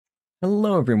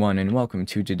Hello everyone and welcome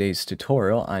to today's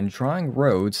tutorial on drawing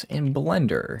roads in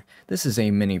Blender. This is a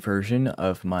mini version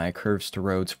of my Curves to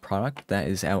Roads product that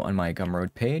is out on my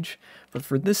Gumroad page, but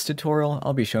for this tutorial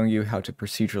I'll be showing you how to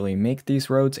procedurally make these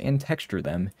roads and texture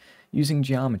them using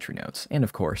geometry nodes, and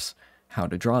of course, how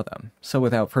to draw them. So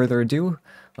without further ado,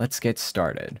 let's get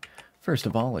started. First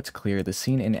of all, let's clear the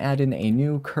scene and add in a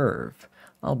new curve.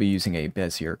 I'll be using a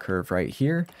Bezier curve right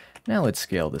here. Now let's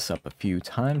scale this up a few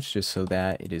times just so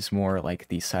that it is more like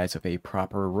the size of a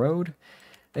proper road.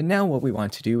 And now what we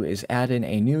want to do is add in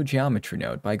a new geometry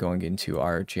node by going into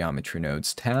our Geometry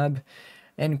Nodes tab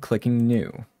and clicking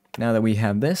New. Now that we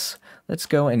have this, let's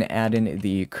go and add in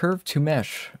the Curve to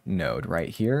Mesh node right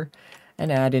here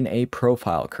and add in a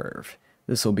profile curve.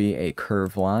 This will be a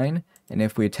curve line, and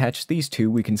if we attach these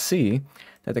two, we can see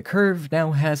that the curve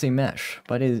now has a mesh,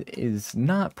 but it is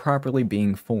not properly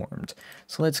being formed.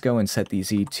 So let's go and set the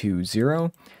z to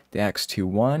 0, the x to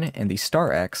 1, and the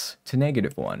star x to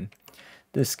 -1.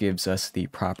 This gives us the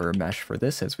proper mesh for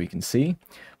this, as we can see.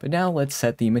 But now let's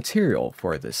set the material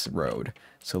for this road.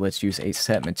 So let's use a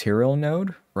set material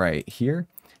node right here,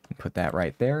 and put that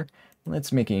right there.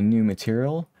 Let's make a new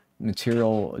material,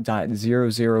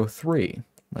 material.003.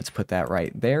 Let's put that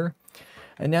right there.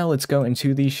 And now let's go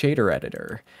into the shader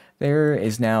editor. There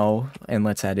is now, and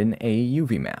let's add in a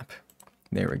UV map.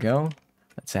 There we go.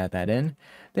 Let's add that in.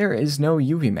 There is no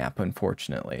UV map,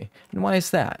 unfortunately. And why is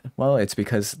that? Well, it's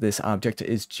because this object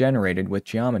is generated with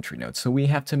geometry nodes, so we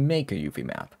have to make a UV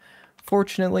map.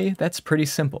 Fortunately, that's pretty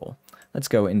simple. Let's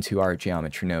go into our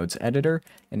geometry nodes editor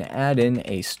and add in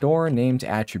a store named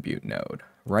attribute node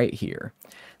right here.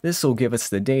 This will give us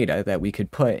the data that we could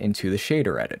put into the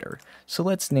shader editor. So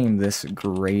let's name this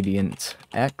gradient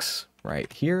X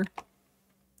right here.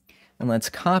 And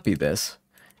let's copy this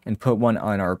and put one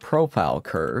on our profile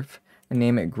curve and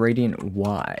name it gradient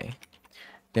Y.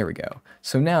 There we go.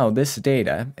 So now this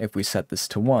data, if we set this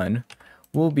to 1,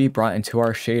 will be brought into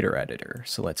our shader editor.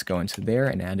 So let's go into there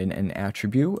and add in an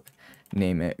attribute.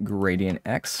 Name it gradient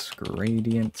X.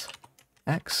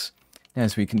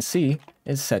 As we can see,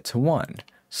 it's set to 1.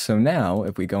 So now,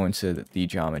 if we go into the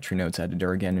Geometry Nodes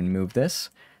editor again and move this,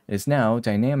 it is now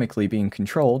dynamically being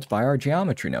controlled by our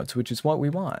geometry nodes, which is what we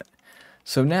want.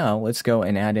 So now, let's go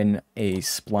and add in a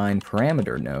spline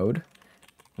parameter node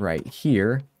right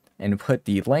here, and put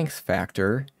the length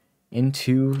factor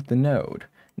into the node.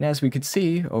 And as we can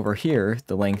see, over here,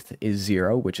 the length is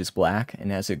 0, which is black, and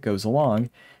as it goes along,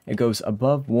 it goes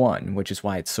above 1, which is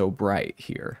why it's so bright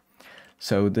here.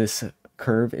 So this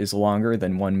curve is longer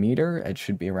than 1 meter. It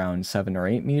should be around 7 or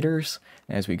 8 meters.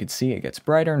 As we can see, it gets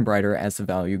brighter and brighter as the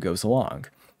value goes along.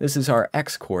 This is our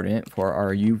x coordinate for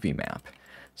our UV map.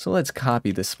 So let's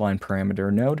copy the spline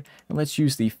parameter node and let's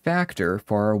use the factor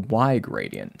for our y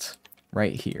gradient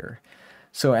right here.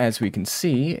 So as we can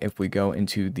see, if we go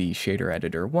into the shader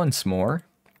editor once more,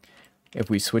 if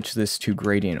we switch this to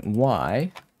gradient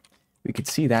y, we could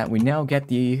see that we now get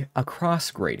the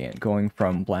across gradient going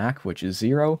from black, which is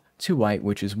 0, to white,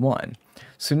 which is 1.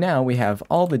 So now we have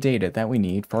all the data that we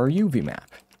need for our UV map.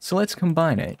 So let's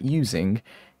combine it using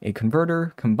a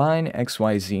converter combine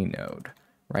XYZ node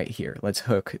right here. Let's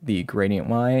hook the gradient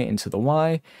y into the y,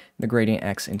 and the gradient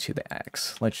x into the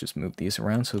x. Let's just move these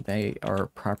around so they are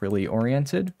properly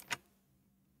oriented.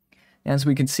 As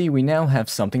we can see, we now have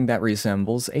something that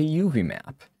resembles a UV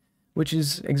map, which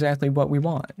is exactly what we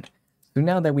want. So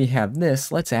now that we have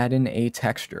this, let's add in a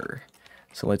texture.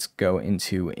 So let's go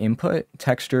into Input,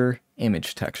 Texture,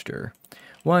 Image Texture.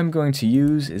 What I'm going to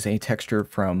use is a texture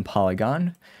from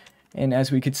Polygon, and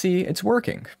as we can see, it's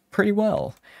working pretty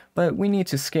well. But we need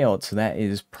to scale it so that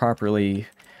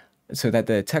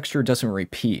the texture doesn't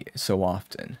repeat so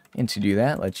often. And to do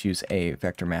that, let's use a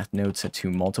vector math node set to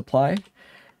multiply.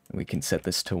 We can set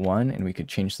this to 1, and we could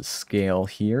change the scale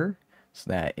here. So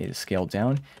that is scaled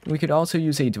down. And we could also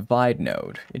use a divide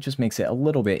node. It just makes it a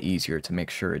little bit easier to make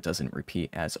sure it doesn't repeat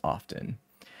as often.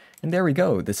 And there we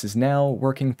go. This is now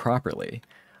working properly.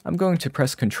 I'm going to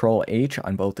press Ctrl H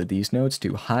on both of these nodes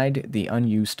to hide the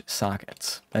unused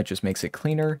sockets. That just makes it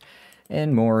cleaner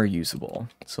and more usable.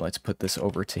 So let's put this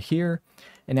over to here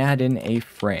and add in a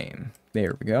frame.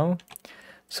 There we go.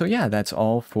 So yeah, that's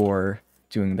all for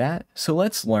doing that. So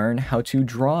let's learn how to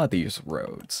draw these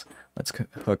roads. Let's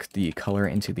hook the color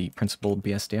into the principled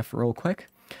BSDF real quick.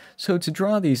 So to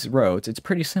draw these roads, it's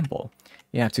pretty simple.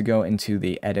 You have to go into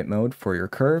the edit mode for your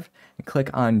curve and click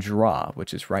on draw,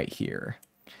 which is right here.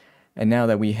 And now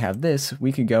that we have this,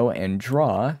 we could go and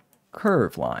draw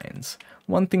curve lines.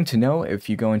 One thing to know, if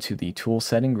you go into the tool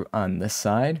setting on this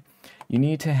side, you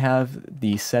need to have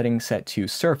the setting set to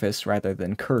surface rather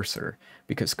than cursor,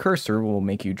 because cursor will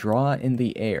make you draw in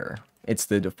the air. It's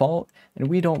the default, and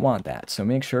we don't want that, so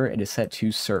make sure it is set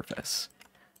to surface.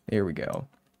 There we go.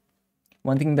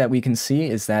 One thing that we can see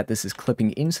is that this is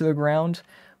clipping into the ground,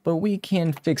 but we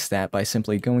can fix that by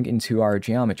simply going into our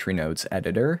Geometrynodes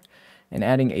editor and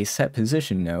adding a set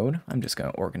position node. I'm just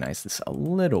going to organize this a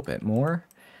little bit more.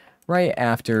 Right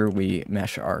after we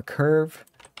mesh our curve,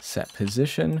 set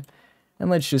position, and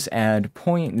let's just add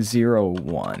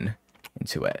 0.01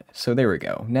 into it. So there we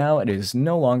go. Now it is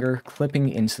no longer clipping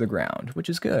into the ground, which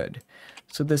is good.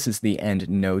 So this is the end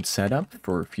node setup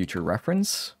for future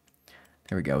reference.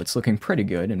 There we go. It's looking pretty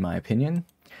good in my opinion.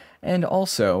 And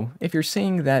also, if you're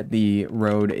seeing that the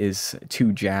road is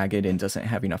too jagged and doesn't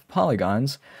have enough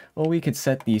polygons, well, we could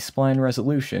set the spline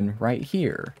resolution right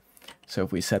here. So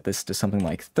if we set this to something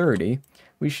like 30,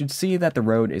 we should see that the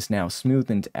road is now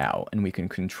smoothened out, and we can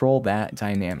control that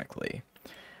dynamically,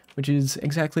 which is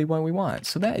exactly what we want.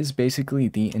 So that is basically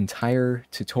the entire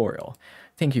tutorial.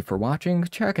 Thank you for watching.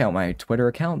 Check out my Twitter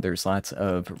account. There's lots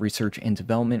of research and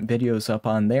development videos up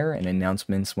on there and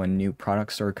announcements when new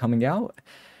products are coming out.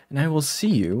 And I will see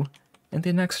you in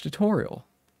the next tutorial.